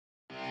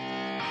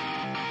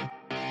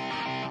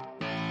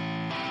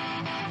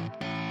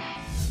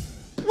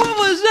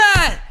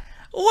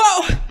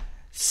Whoa!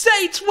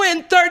 Saints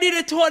win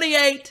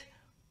 30-28.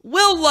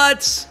 Will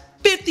Lutz,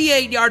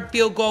 58-yard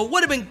field goal.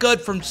 Would have been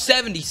good from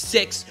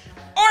 76.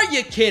 Are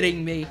you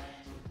kidding me?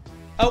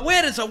 A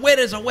win is a win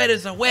is a win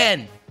is a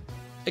win.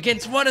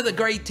 Against one of the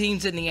great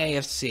teams in the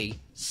AFC.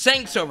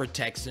 Saints over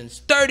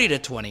Texans,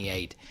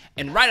 30-28.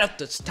 And right up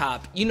the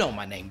top, you know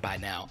my name by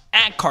now,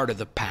 at Carter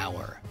the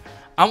Power.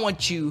 I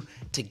want you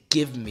to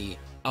give me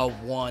a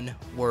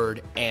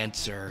one-word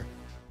answer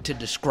to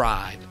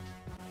describe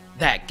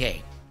that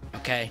game,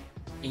 okay?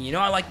 And you know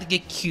I like to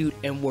get cute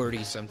and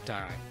wordy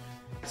sometimes.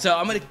 So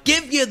I'm going to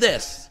give you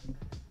this.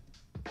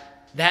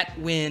 That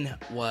win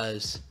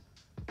was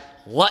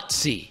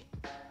Lutsy.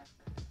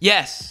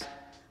 Yes,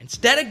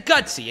 instead of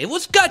gutsy, it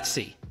was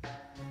gutsy.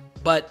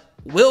 But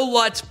Will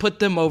Lutz put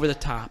them over the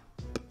top.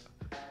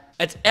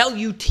 That's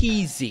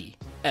Lutzsy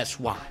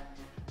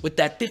with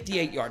that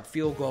 58-yard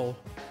field goal.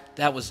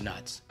 That was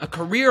nuts. A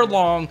career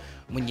long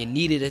when you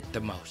needed it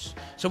the most.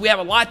 So we have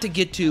a lot to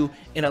get to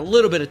in a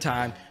little bit of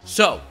time.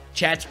 So,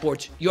 Chat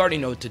Sports, you already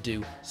know what to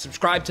do.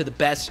 Subscribe to the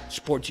best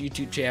sports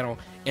YouTube channel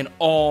in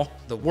all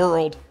the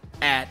world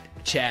at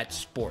Chat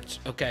Sports,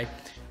 okay?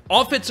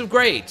 Offensive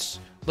grades.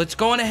 Let's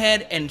go on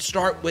ahead and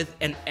start with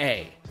an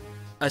A.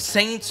 A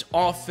Saints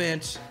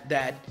offense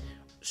that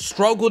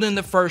struggled in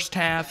the first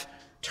half,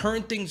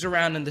 turned things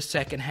around in the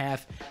second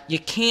half. You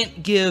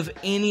can't give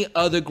any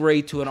other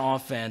grade to an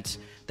offense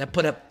that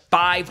put up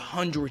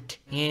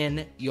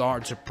 510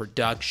 yards of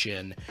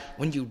production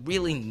when you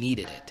really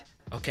needed it,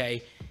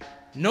 okay?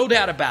 No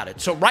doubt about it.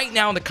 So right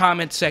now in the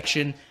comment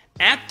section,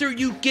 after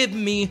you give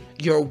me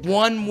your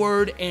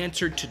one-word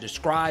answer to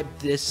describe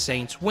this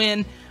Saints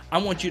win, I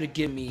want you to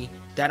give me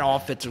that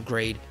offensive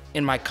grade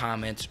in my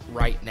comments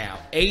right now.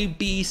 A,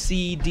 B,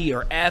 C, D,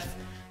 or F.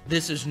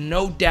 This is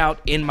no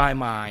doubt in my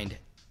mind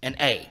an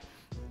A.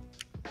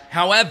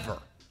 However,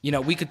 you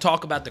know, we could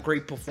talk about the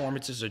great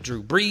performances of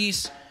Drew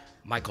Brees,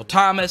 Michael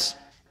Thomas,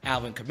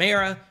 Alvin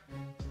Kamara.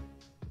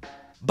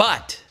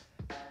 But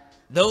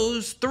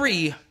those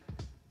three,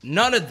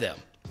 none of them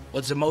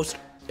was the most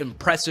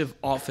impressive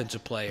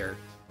offensive player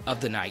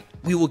of the night.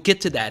 We will get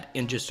to that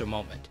in just a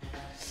moment.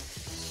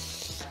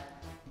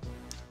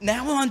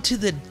 Now on to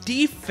the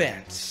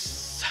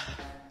defense.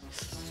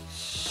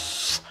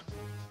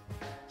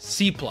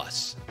 C+,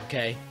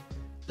 okay?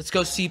 Let's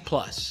go C+,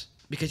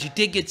 because you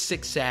did get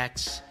 6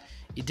 sacks.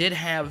 You did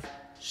have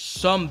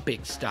some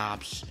big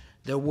stops.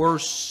 There were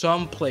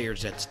some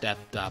players that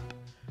stepped up.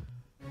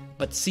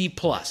 But C+,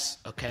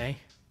 okay?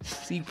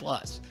 C+.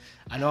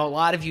 I know a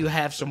lot of you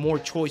have some more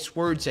choice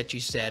words that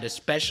you said,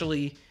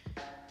 especially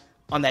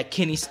on that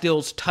Kenny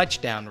Stills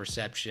touchdown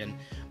reception.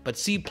 But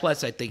C+, I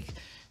think,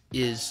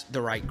 is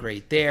the right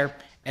grade there.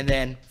 And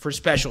then for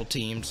special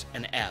teams,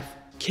 an F.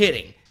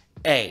 Kidding.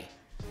 A.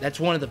 That's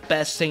one of the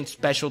best Saints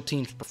special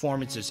teams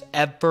performances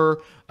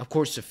ever. Of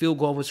course, the field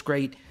goal was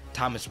great.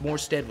 Thomas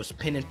Morstead was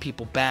pinning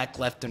people back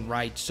left and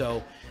right.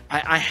 So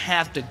I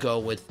have to go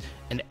with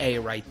an A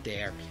right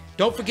there.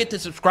 Don't forget to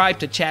subscribe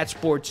to Chat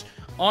Sports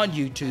on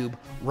YouTube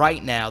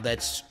right now.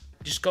 That's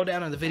just go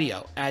down on the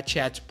video at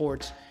Chat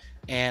Sports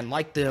and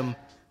like them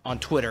on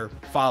Twitter.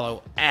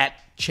 Follow at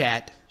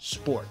Chat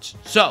Sports.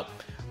 So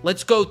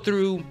let's go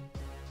through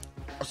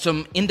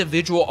some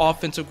individual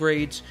offensive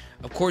grades.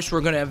 Of course,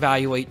 we're going to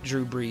evaluate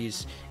Drew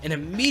Brees, and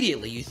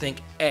immediately you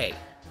think A.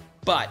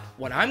 But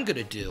what I'm going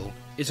to do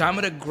is I'm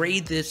going to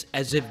grade this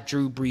as if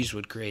Drew Brees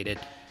would grade it.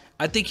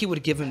 I think he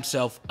would give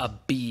himself a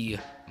B-.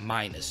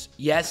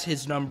 Yes,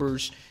 his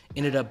numbers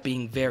ended up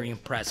being very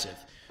impressive.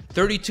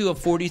 32 of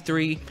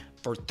 43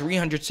 for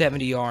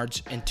 370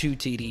 yards and 2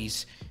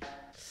 TDs.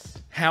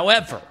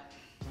 However,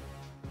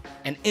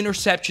 an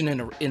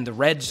interception in the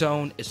red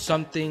zone is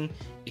something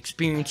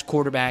experienced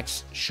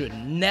quarterbacks should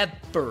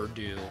never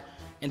do.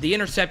 And the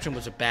interception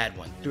was a bad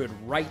one. Threw it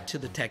right to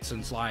the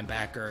Texans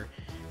linebacker.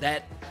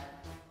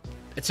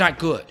 It's not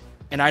good.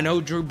 And I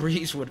know Drew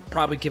Brees would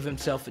probably give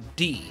himself a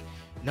D,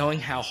 knowing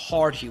how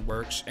hard he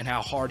works and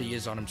how hard he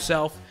is on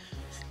himself.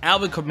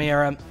 Alvin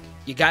Kamara,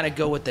 you got to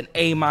go with an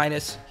A-.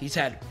 He's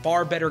had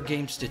far better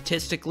games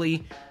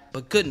statistically,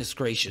 but goodness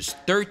gracious,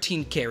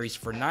 13 carries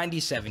for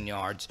 97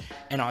 yards.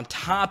 And on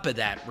top of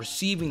that,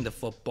 receiving the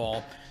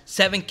football,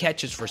 7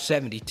 catches for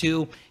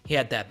 72. He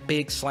had that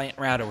big slant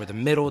route over the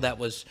middle that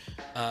was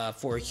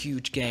for a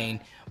huge gain.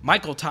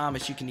 Michael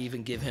Thomas, you can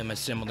even give him a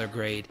similar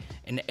grade,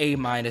 an A-.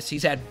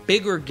 He's had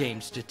bigger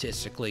games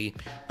statistically,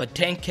 but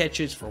 10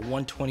 catches for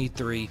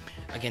 123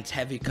 against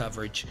heavy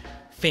coverage.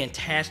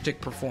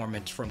 Fantastic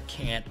performance from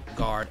can't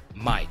guard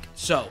Mike.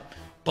 So,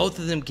 both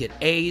of them get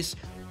A's,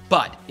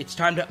 but it's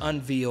time to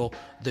unveil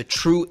the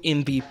true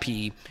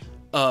MVP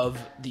of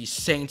the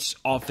Saints'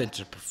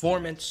 offensive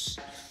performance.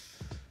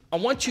 I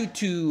want you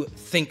to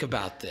think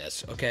about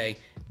this, okay?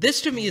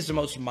 This, to me, is the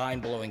most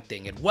mind-blowing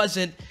thing. It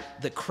wasn't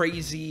the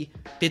crazy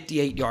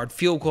 58-yard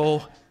field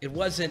goal. It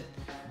wasn't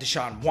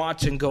Deshaun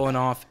Watson going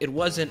off. It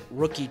wasn't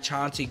rookie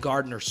Chauncey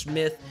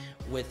Gardner-Johnson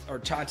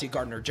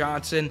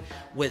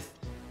with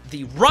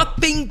the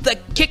roughing the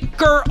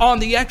kicker on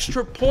the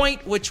extra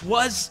point, which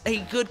was a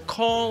good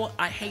call,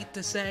 I hate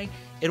to say.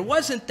 It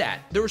wasn't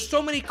that. There were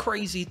so many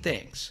crazy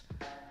things.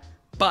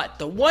 But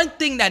the one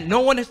thing that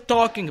no one is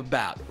talking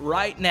about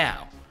right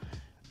now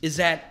is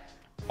that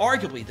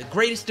arguably the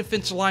greatest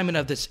defensive lineman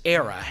of this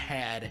era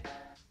had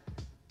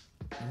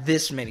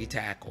this many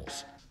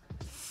tackles.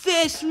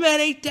 This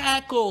many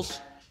tackles.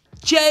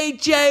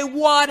 J.J.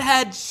 Watt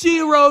had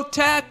 0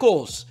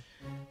 tackles.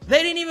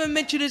 They didn't even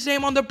mention his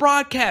name on the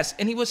broadcast,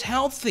 and he was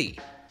healthy.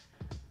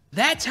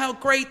 That's how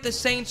great the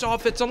Saints'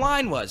 offensive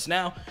line was.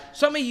 Now,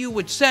 some of you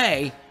would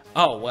say,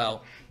 oh,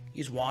 well,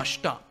 he's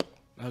washed up.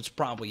 That's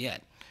probably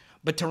it.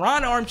 But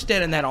Teron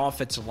Armstead and that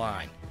offensive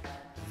line,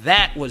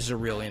 that was the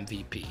real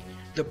MVP.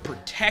 The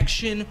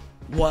protection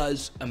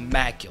was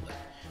immaculate.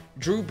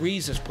 Drew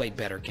Brees has played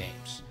better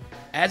games,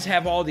 as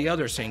have all the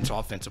other Saints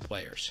offensive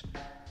players.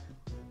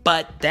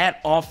 But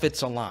that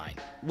offensive line,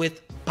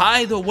 with,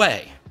 by the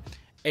way,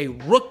 a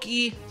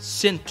rookie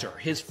center,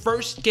 his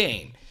first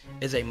game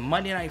is a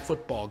Monday Night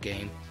Football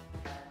game.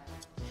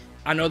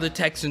 I know the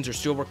Texans are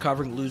still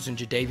recovering, losing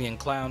Jadeveon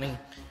Clowney.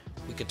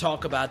 We could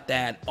talk about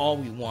that all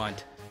we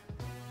want,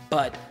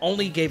 but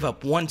only gave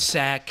up 1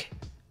 sack,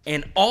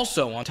 and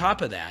also on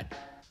top of that,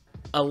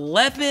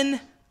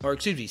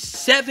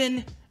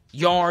 7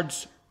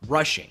 yards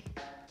rushing.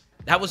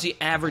 That was the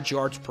average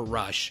yards per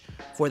rush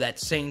for that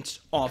Saints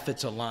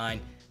offensive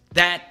line.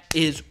 That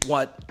is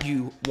what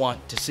you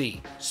want to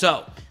see.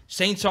 So,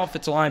 Saints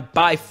offensive line,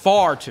 by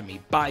far,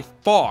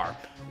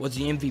 was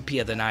the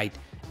MVP of the night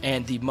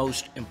and the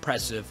most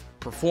impressive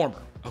performer,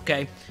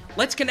 okay?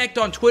 Let's connect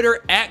on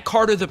Twitter, at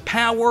Carter the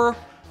Power,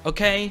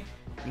 okay?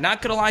 I'm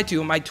not going to lie to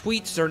you, my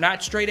tweets are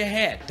not straight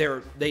ahead.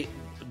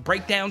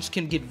 Breakdowns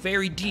can get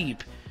very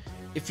deep.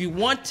 If you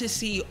want to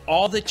see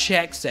all the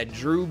checks that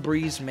Drew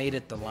Brees made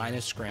at the line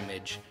of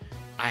scrimmage,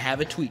 I have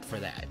a tweet for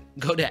that.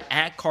 Go to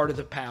at Carter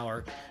the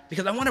Power,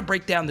 because I want to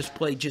break down this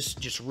play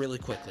just really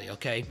quickly,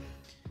 okay?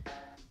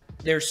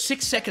 There's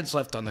 6 seconds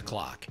left on the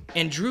clock,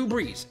 and Drew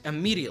Brees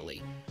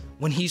immediately,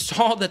 when he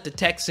saw that the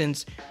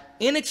Texans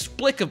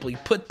inexplicably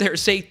put their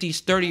safeties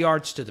 30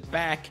 yards to the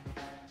back,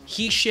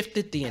 he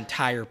shifted the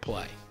entire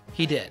play.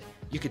 He did.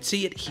 You could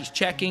see it. He's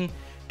checking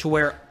to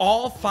where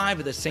all 5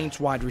 of the Saints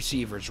wide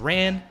receivers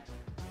ran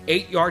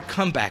 8-yard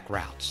comeback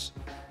routes.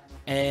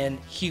 And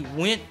he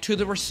went to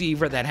the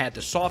receiver that had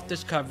the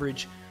softest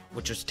coverage,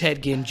 which was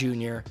Ted Ginn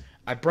Jr.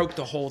 I broke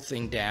the whole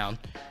thing down.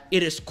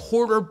 It is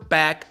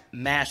quarterback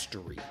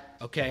mastery,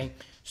 okay?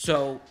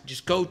 So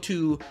just go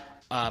to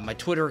my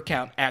Twitter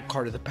account, at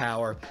Carter the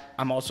Power.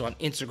 I'm also on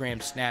Instagram,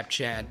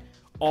 Snapchat,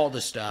 all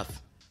the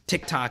stuff.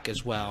 TikTok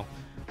as well,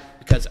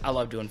 because I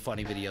love doing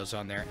funny videos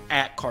on there,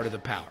 at Carter the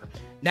Power.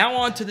 Now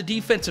on to the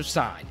defensive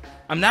side.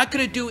 I'm not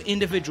going to do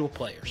individual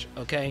players,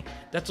 okay?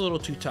 That's a little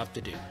too tough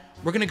to do.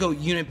 We're going to go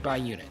unit by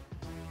unit.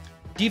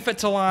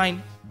 Defensive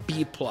line,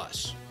 B+,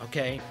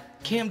 okay?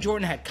 Cam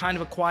Jordan had kind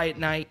of a quiet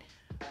night,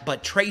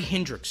 but Trey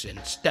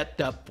Hendrickson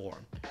stepped up for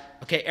him.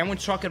 Okay,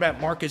 everyone's talking about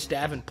Marcus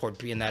Davenport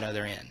being that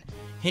other end.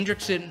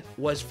 Hendrickson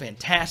was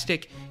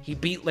fantastic. He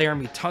beat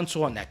Laramie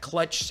Tunsil on that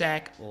clutch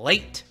sack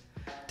late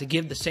to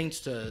give the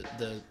Saints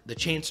the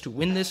chance to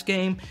win this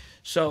game.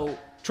 So,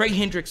 Trey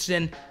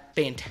Hendrickson,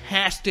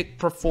 fantastic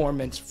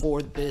performance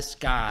for this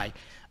guy.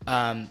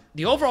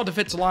 The overall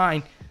defensive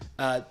line,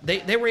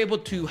 they were able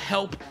to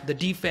help the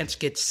defense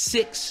get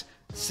 6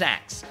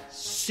 sacks.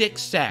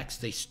 6 sacks.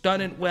 They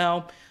stunned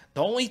well.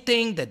 The only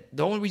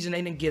reason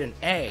they didn't get an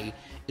A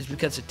is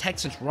because the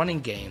Texans' running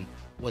game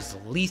was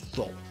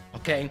lethal.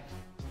 Okay,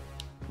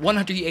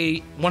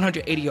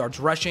 180 yards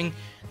rushing.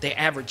 They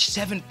averaged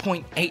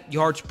 7.8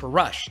 yards per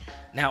rush.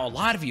 Now, a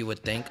lot of you would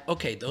think,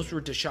 okay, those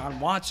were Deshaun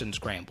Watson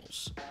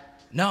scrambles.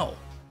 No,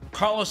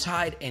 Carlos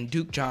Hyde and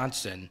Duke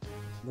Johnson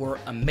were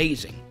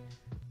amazing.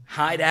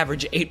 Hyde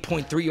averaged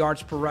 8.3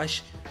 yards per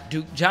rush.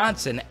 Duke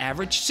Johnson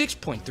averaged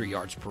 6.3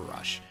 yards per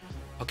rush.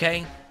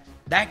 Okay?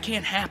 That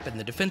can't happen.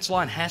 The defense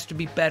line has to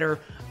be better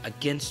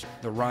against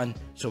the run,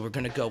 so we're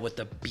going to go with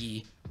a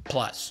B+.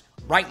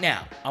 Right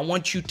now, I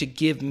want you to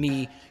give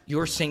me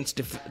your Saints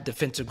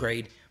defensive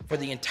grade for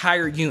the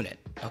entire unit,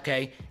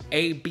 okay?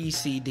 A, B,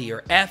 C, D,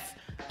 or F.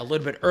 A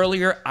little bit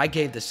earlier, I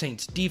gave the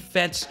Saints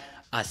defense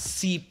a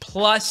C+.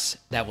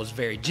 That was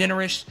very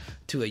generous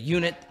to a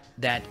unit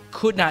that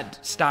could not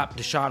stop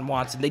Deshaun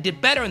Watson. They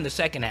did better in the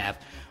second half,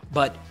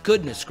 but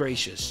goodness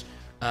gracious,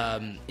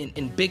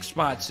 in big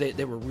spots,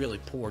 they were really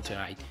poor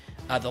tonight.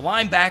 The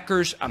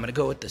linebackers, I'm going to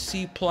go with the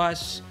C+.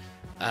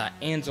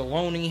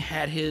 Anzalone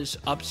had his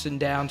ups and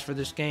downs for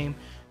this game.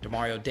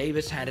 Demario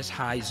Davis had his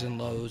highs and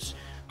lows.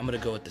 I'm going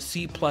to go with the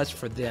C+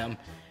 for them.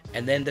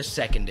 And then the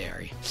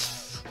secondary.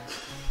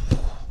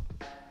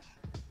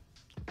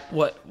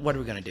 What are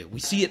we going to do? We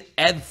see it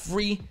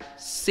every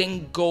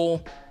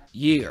single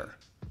year.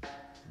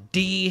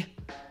 D.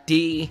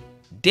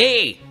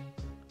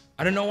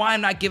 I don't know why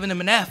I'm not giving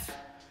him an F.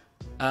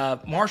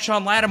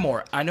 Marshawn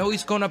Lattimore, I know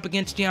he's going up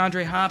against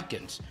DeAndre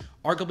Hopkins,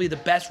 arguably the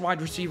best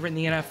wide receiver in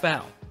the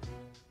NFL.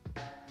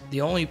 The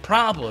only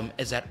problem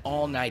is that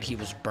all night he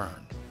was burned.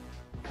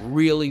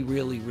 really,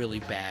 really, really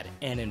bad,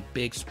 and in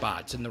big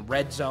spots, in the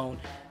red zone,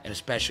 and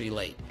especially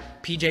late.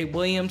 P.J.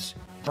 Williams,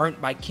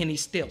 burnt by Kenny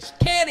Stills.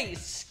 Kenny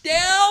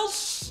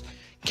Stills!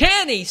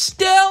 Kenny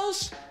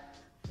Stills!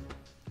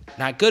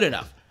 Not good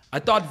enough. I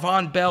thought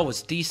Von Bell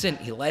was decent.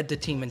 He led the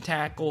team in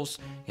tackles.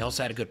 He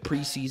also had a good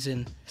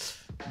preseason.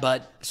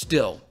 But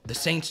still, the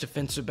Saints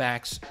defensive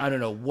backs, I don't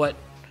know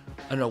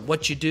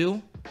what you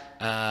do.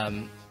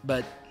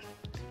 But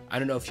I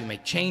don't know if you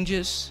make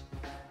changes.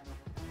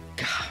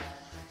 God.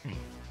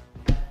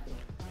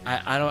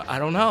 I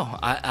don't know.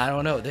 I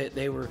don't know.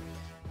 They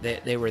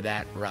were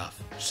that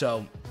rough.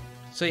 So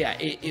yeah,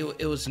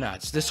 it was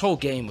nuts. This whole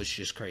game was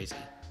just crazy.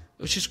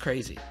 It was just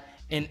crazy.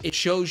 And it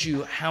shows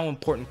you how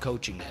important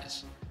coaching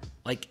is.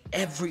 Like,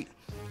 every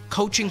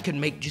coaching can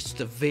make just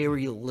a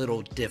very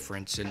little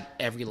difference in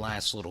every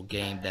last little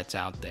game that's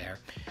out there.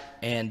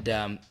 And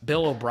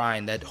Bill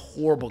O'Brien, that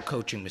horrible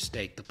coaching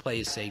mistake to play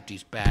his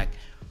safeties back,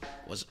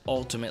 was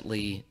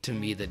ultimately, to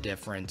me, the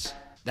difference.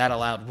 That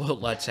allowed Will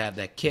Lutz to have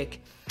that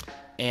kick.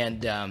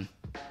 And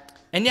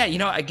yeah, you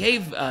know, I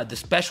gave the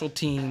special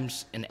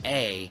teams an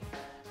A,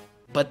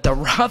 but the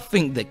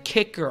roughing the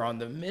kicker on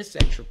the missed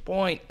extra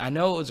point, I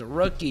know it was a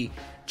rookie,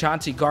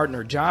 Chauncey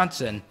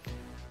Gardner-Johnson.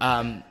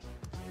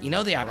 You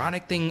know, the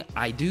ironic thing,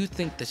 I do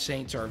think the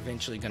Saints are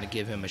eventually going to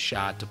give him a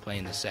shot to play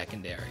in the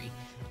secondary.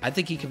 I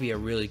think he could be a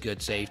really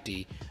good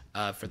safety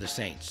for the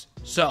Saints.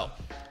 So,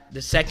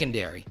 the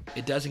secondary,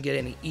 it doesn't get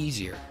any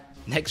easier.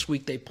 Next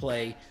week they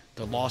play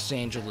the Los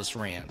Angeles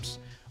Rams.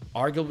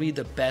 Arguably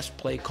the best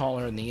play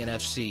caller in the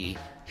NFC,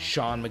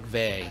 Sean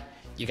McVay.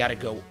 You got to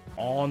go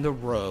on the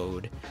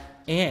road.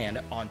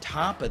 And on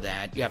top of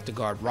that, you have to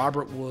guard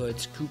Robert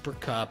Woods, Cooper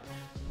Kupp,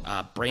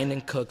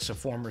 Brandon Cooks, a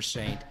former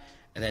Saint,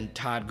 and then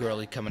Todd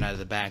Gurley coming out of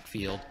the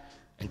backfield,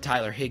 and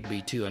Tyler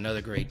Higbee, too,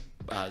 another great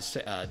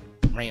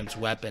Rams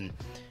weapon.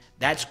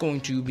 That's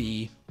going to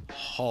be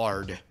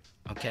hard,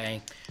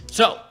 okay?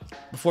 So,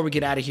 before we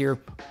get out of here,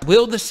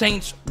 will the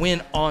Saints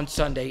win on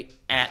Sunday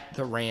at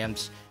the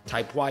Rams?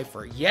 Type Y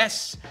for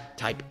yes.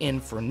 Type N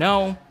for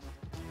no.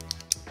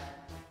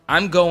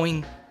 I'm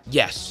going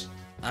yes.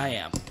 I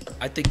am.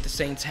 I think the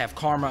Saints have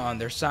karma on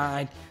their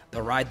side.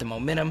 They'll ride the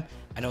momentum.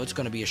 I know it's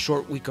going to be a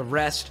short week of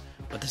rest,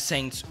 but the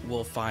Saints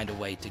will find a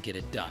way to get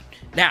it done.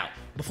 Now,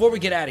 before we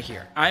get out of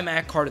here, I'm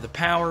at Carter the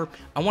Power.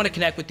 I want to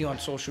connect with you on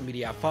social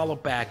media. I follow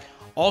back.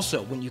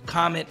 Also, when you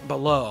comment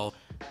below,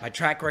 my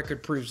track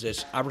record proves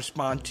this. I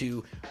respond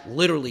to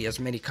literally as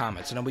many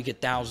comments. I know we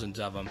get thousands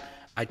of them.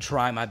 I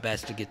try my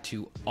best to get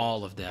to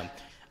all of them.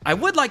 I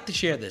would like to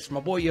share this.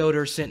 My boy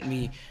Yoder sent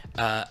me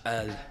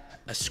a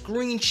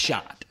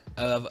screenshot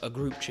of a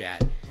group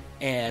chat.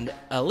 And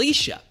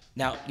Alicia,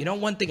 now, you know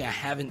one thing I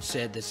haven't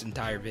said this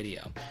entire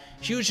video?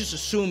 She was just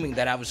assuming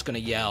that I was going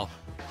to yell,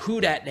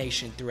 "Who Dat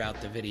Nation," throughout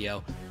the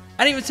video.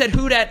 I didn't even said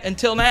 "Who Dat"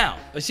 until now.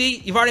 But see,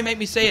 you've already made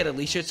me say it,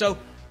 Alicia. So,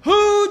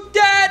 "Who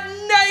Dat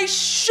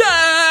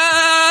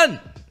Nation!"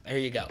 There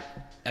you go.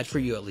 That's for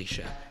you,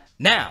 Alicia.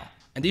 Now,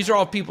 and these are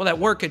all people that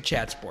work at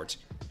Chat Sports.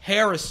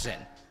 Harrison.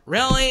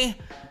 Really?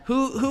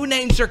 Who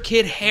names their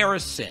kid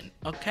Harrison?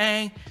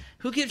 Okay?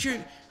 Who gives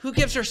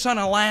their son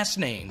a last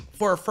name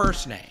for a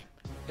first name?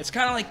 It's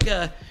kind of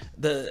like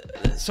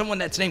someone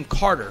that's named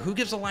Carter. Who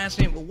gives a last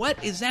name?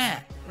 What is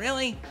that?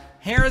 Really?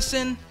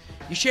 Harrison?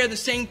 You share the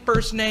same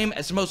first name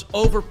as the most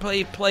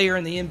overpaid player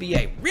in the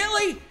NBA.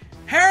 Really?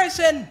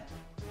 Harrison?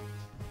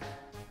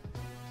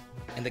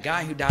 And the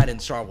guy who died in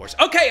Star Wars.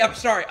 Okay, I'm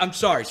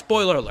sorry.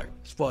 Spoiler alert.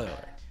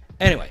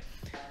 Anyway,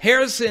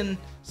 Harrison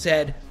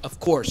said, of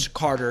course,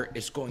 Carter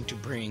is going to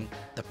bring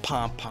the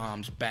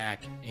pom-poms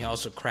back. He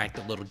also cracked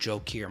a little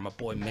joke here. My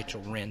boy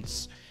Mitchell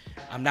Rentz.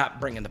 I'm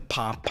not bringing the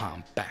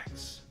pom-pom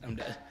backs.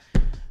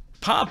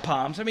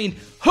 Pom-poms? I mean,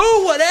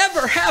 who would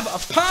ever have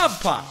a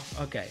pom-pom?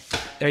 Okay,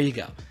 there you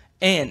go.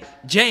 And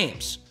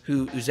James,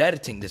 who's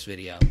editing this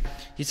video,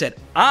 he said,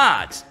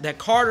 odds that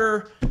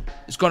Carter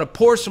is going to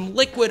pour some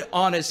liquid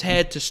on his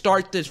head to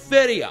start this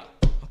video.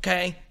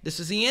 Okay? This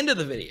is the end of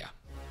the video.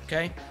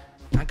 Okay?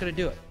 Not going to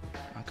do it.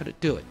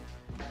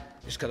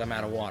 Just because I'm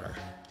out of water.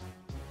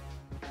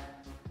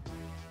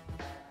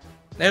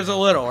 There's a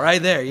little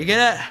right there. You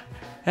get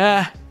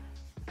it?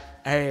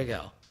 There you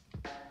go.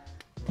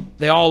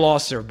 They all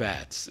lost their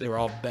bets. They were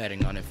all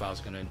betting on if I was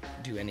going to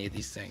do any of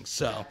these things.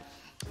 So,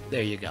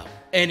 there you go.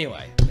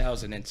 Anyway, that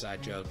was an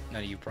inside joke.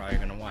 None of you probably are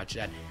going to watch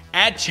that.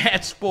 At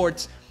Chat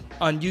Sports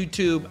on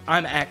YouTube.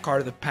 I'm at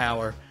Carter the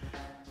Power.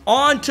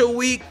 On to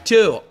week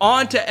 2.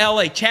 On to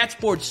LA. Chat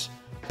Sports,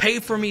 pay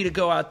for me to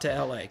go out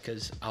to LA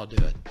because I'll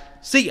do it.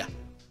 See ya.